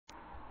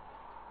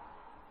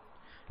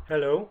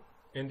Hello,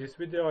 in this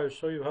video I'll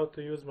show you how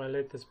to use my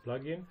latest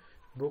plugin,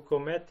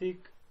 Bookomatic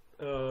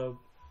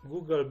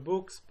Google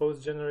Books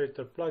Post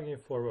Generator plugin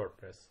for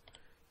WordPress.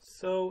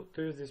 So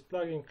to use this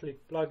plugin,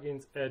 click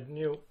Plugins, Add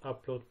New,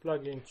 Upload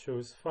Plugin,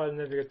 choose File,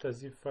 navigate a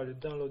zip file you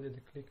downloaded,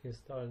 click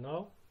Install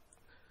Now.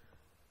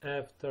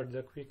 After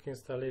the quick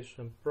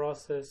installation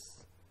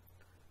process,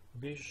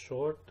 be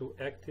sure to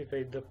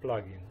activate the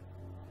plugin,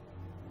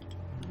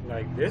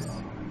 like this.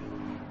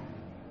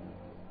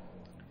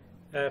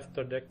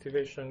 After the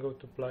activation, go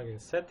to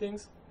plugin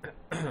settings.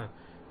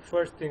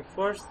 First thing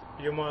first,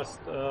 you must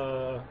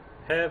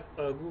have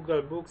a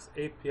Google Books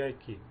API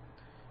key.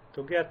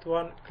 To get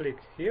one, click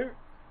here.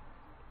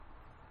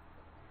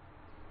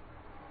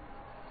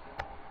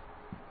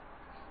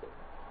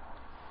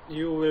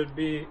 You will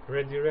be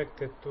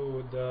redirected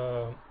to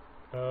the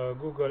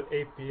Google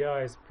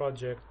APIs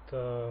project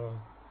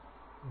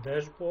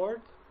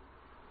dashboard.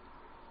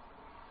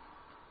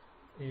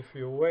 If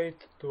you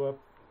wait to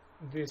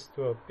this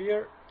to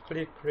appear,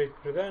 click Create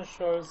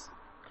Credentials,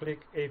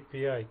 click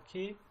API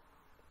Key.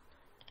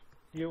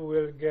 You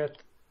will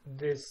get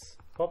this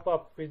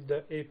pop-up with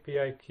the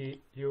API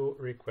key you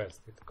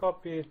requested.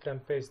 Copy it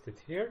and paste it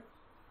here.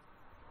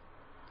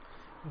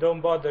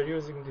 Don't bother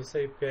using this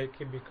API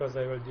key because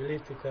I will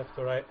delete it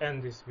after I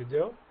end this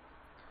video.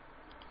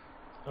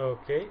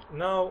 Okay,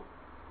 now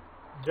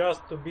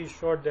just to be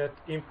sure that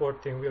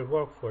importing will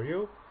work for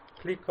you,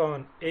 click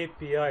on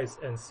APIs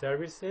and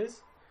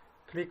Services.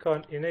 Click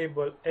on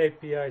Enable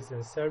APIs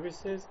and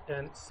Services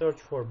and search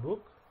for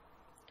Book.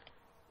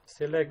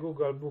 Select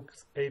Google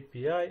Books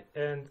API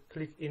and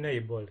click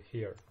Enable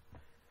here.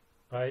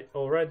 I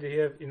already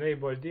have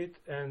enabled it,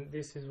 and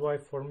this is why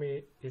for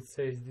me it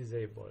says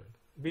disabled.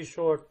 Be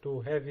sure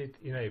to have it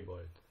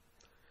enabled.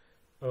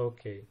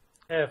 Okay,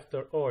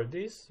 after all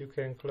this, you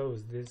can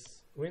close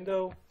this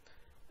window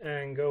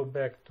and go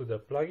back to the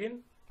plugin.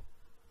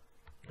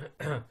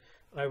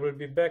 I will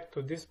be back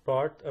to this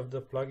part of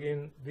the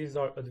plugin. These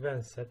are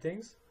advanced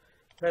settings.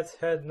 Let's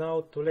head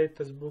now to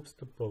latest books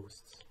to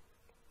posts.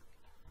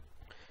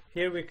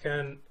 Here we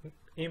can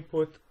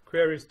input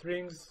query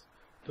strings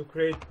to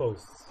create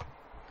posts.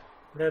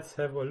 Let's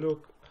have a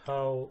look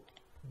how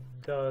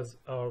does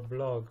our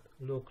blog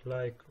look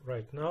like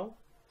right now.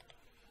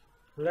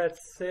 Let's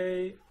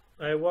say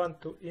I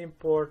want to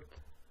import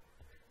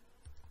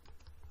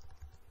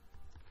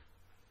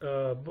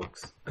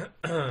books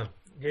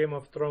Game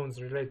of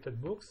Thrones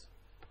related books.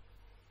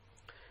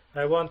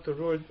 I want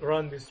to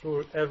run this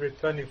rule every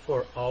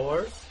 24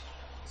 hours.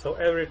 So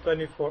every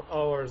 24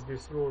 hours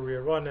this rule will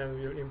run and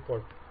will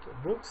import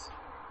books.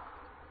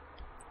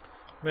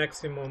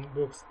 Maximum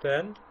books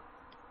 10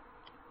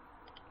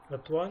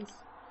 at once.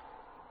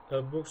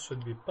 Books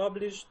should be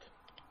published.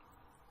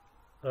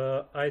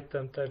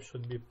 Item type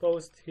should be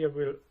post. Here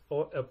will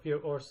appear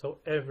also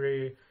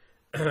every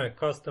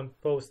custom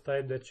post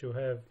type that you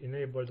have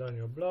enabled on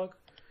your blog.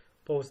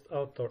 Post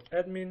author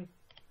admin,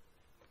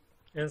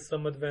 and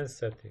some advanced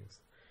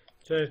settings.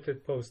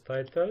 Generated post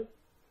title.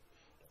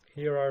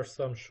 Here are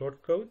some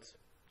shortcodes.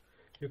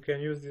 You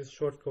can use these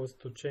shortcodes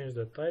to change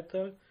the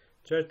title.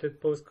 Generated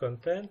post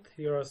content.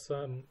 Here are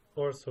some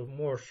also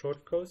more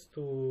shortcodes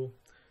to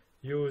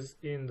use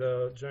in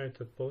the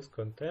generated post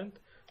content.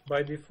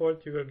 By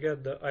default, you will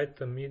get the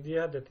item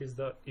media, that is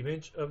the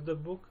image of the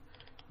book,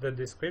 the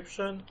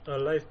description, a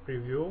live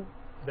preview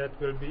that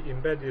will be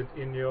embedded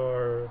in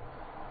your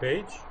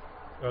page,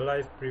 a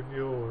live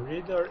preview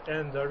reader,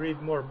 and a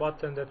read more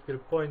button that will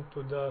point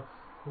to the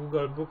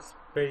Google Books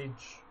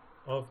page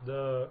of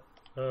the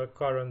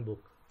current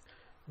book.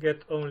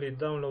 Get only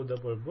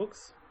downloadable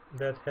books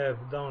that have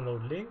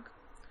download link.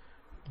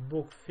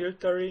 Book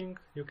filtering,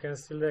 you can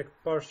select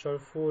partial,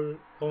 full,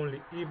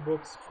 only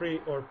ebooks,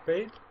 free or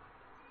paid.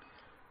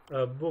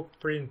 Book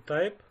print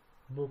type,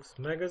 books,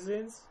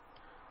 magazines.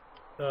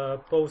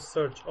 Post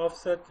search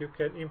offset, you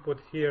can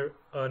input here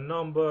a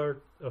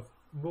number of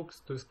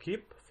books to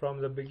skip from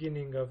the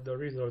beginning of the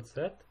result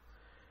set.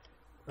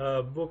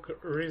 Book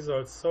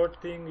result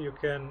sorting, you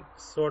can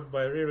sort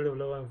by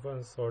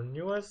relevance or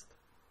newest.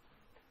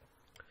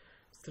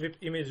 Strip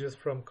images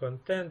from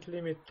content,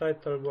 limit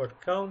title word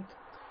count,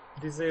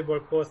 disable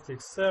post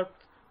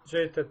excerpt,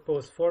 generated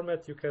post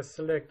format, you can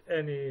select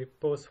any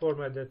post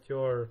format that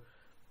your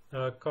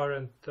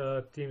current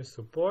team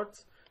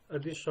supports.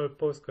 Additional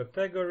post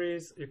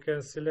categories, you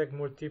can select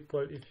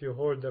multiple if you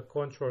hold the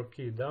control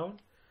key down.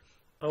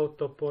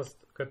 Auto post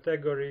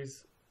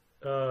categories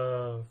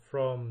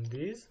from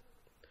these.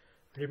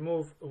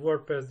 Remove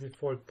WordPress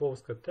default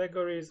post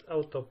categories,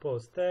 auto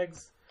post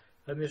tags,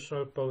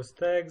 additional post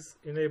tags,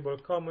 enable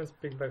comments,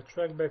 pickback,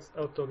 trackbacks,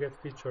 auto get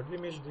featured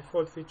image,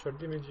 default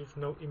featured image if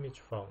no image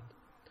found.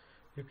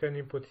 You can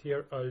input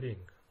here a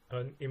link,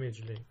 an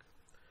image link.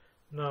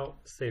 Now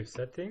save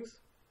settings.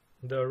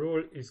 The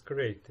rule is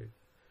created.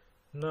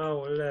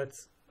 Now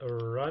let's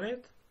run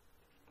it.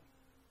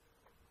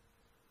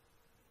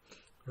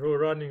 Rule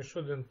running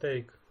shouldn't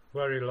take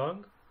very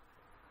long.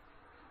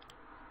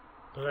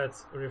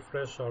 Let's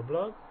refresh our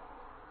blog,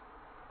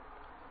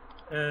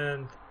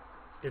 and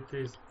it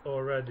is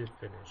already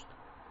finished.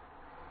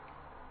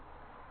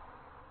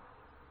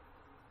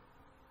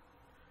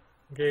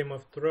 Game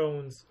of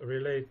Thrones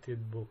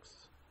related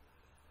books.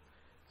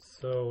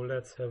 So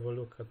let's have a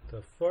look at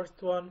the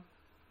first one.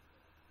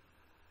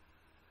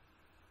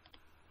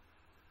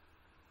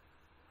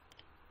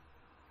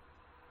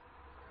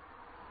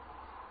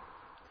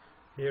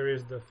 Here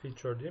is the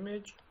featured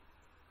image,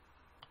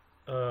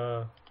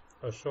 a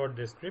short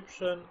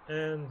description,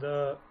 and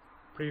the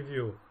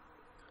preview,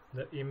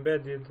 the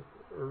embedded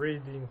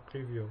reading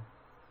preview.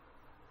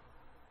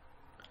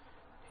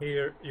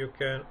 Here you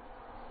can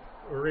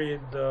read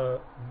the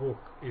book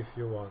if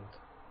you want.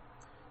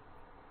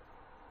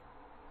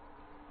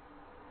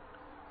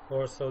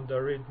 Also the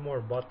read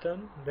more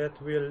button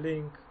that will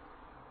link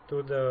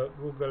to the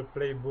Google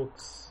Play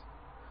Books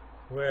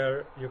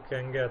where you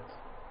can get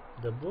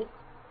the book.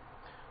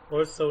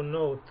 Also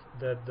note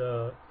that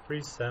the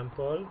free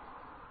sample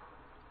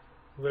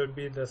will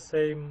be the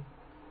same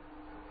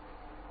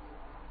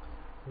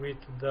with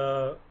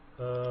the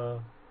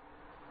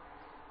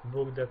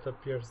book that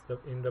appears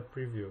in the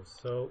preview.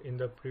 So in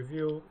the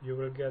preview you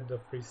will get the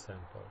free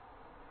sample.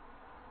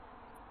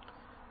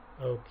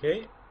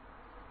 Okay,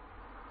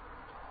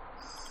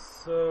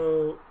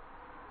 so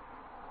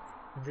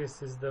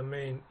this is the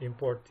main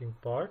importing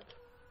part.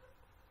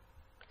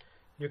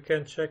 You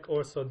can check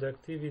also the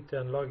activity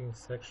and logging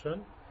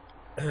section.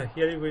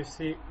 Here you will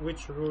see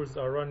which rules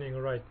are running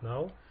right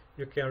now.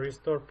 You can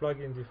restore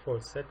plugin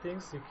default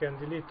settings. You can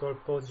delete all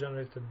posts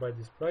generated by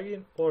this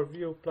plugin or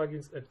view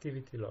plugin's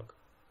activity log.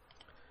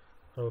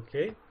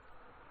 Okay,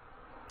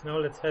 now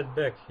let's head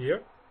back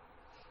here.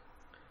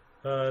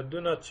 Do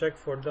not check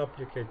for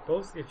duplicate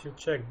posts. If you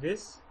check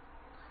this,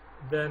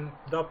 then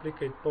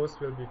duplicate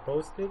posts will be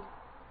posted.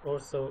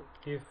 Also,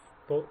 if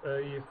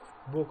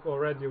book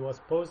already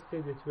was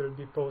posted, it will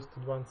be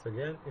posted once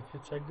again if you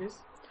check this.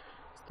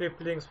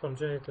 Strip links from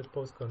generated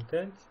post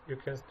content. You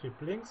can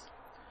strip links.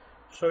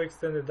 Show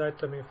extended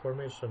item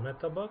information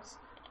meta box.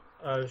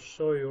 I'll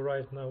show you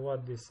right now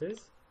what this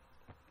is.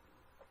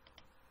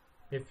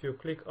 If you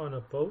click on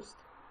a post,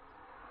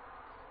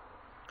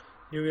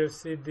 you will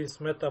see this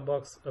meta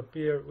box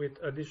appear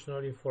with additional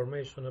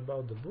information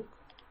about the book.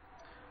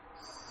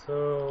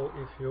 So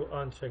if you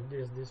uncheck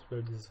this, this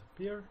will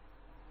disappear.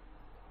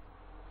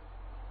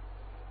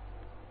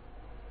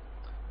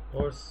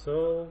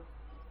 Also,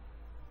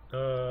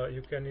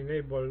 you can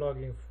enable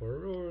logging for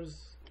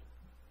rules,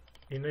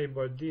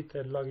 enable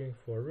detailed logging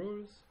for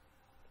rules.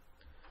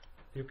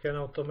 You can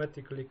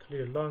automatically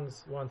clear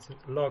logs once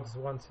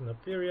in a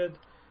period.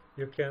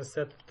 You can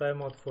set a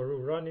timeout for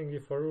rule running.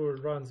 If a rule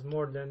runs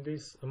more than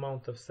this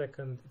amount of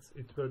seconds,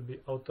 it will be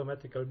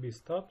automatically be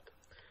stopped.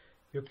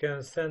 You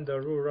can send a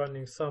rule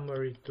running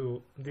summary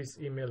to this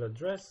email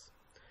address.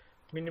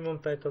 Minimum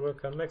title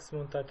work and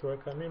maximum title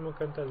work and minimum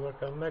content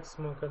work and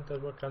maximum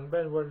content work and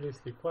banned word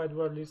list, required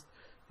word list.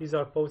 These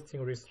are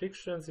posting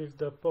restrictions. If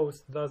the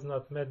post does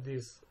not meet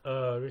these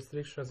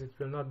restrictions, it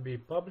will not be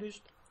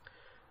published.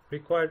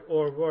 Required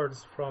all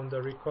words from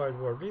the required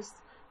word list.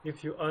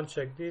 If you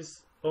uncheck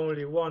this,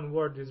 only one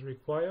word is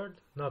required,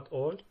 not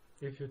all.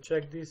 If you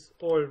check this,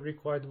 all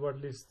required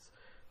word lists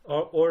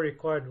or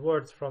required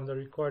words from the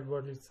required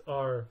word lists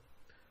are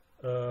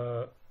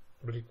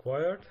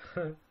required.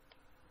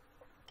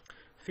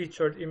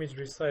 Featured image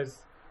resize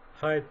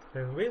height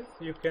and width.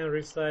 You can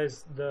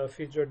resize the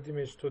featured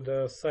image to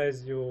the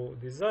size you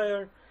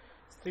desire.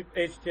 Strip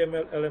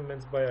HTML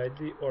elements by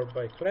ID or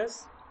by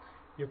class.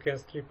 You can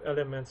strip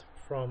elements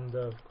from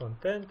the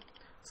content.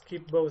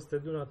 Skip both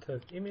that do not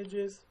have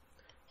images.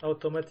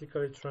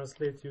 Automatically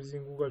translate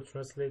using Google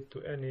Translate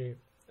to any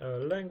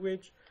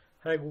language.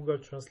 Hide Google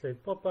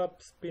Translate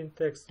pop-up. Spin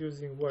text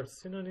using word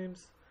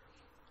synonyms.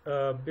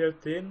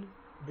 Built-in.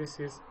 This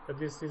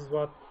is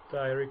what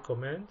I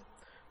recommend.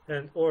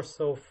 And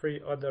also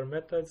free other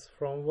methods,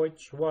 from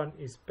which one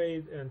is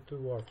paid and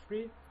two are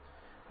free.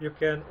 You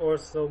can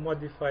also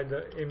modify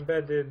the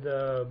embedded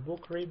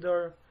book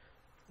reader.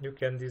 You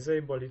can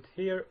disable it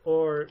here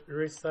or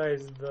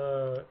resize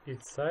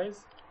its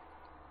size,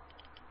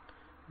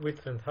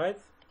 width and height.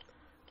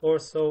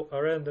 Also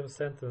a random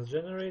sentence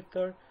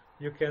generator.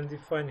 You can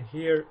define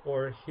here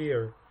or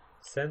here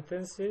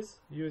sentences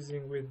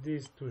using with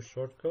these two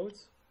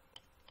shortcodes.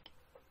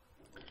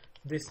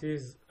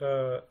 These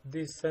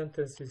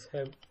sentences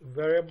have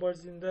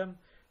variables in them.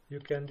 You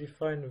can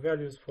define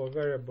values for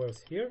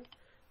variables here.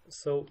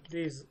 So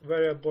these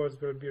variables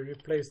will be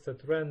replaced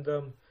at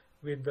random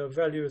with the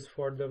values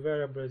for the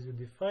variables you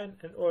define,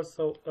 and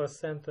also a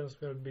sentence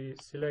will be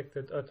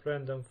selected at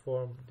random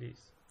from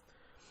these.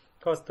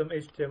 Custom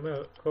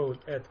HTML code,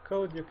 add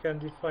code. You can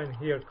define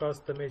here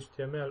custom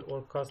HTML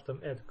or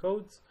custom add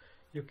codes.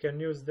 You can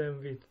use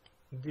them with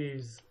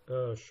these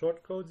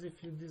shortcodes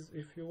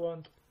if you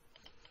want.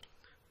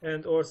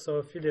 And also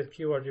affiliate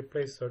keyword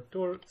replacer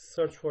tool.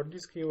 Search for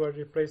this keyword,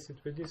 replace it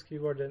with this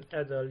keyword, and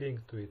add a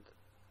link to it.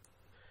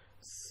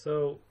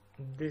 So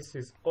this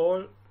is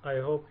all. I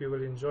hope you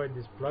will enjoy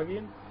this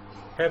plugin.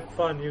 Have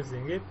fun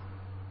using it.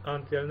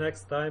 Until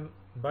next time,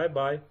 bye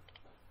bye.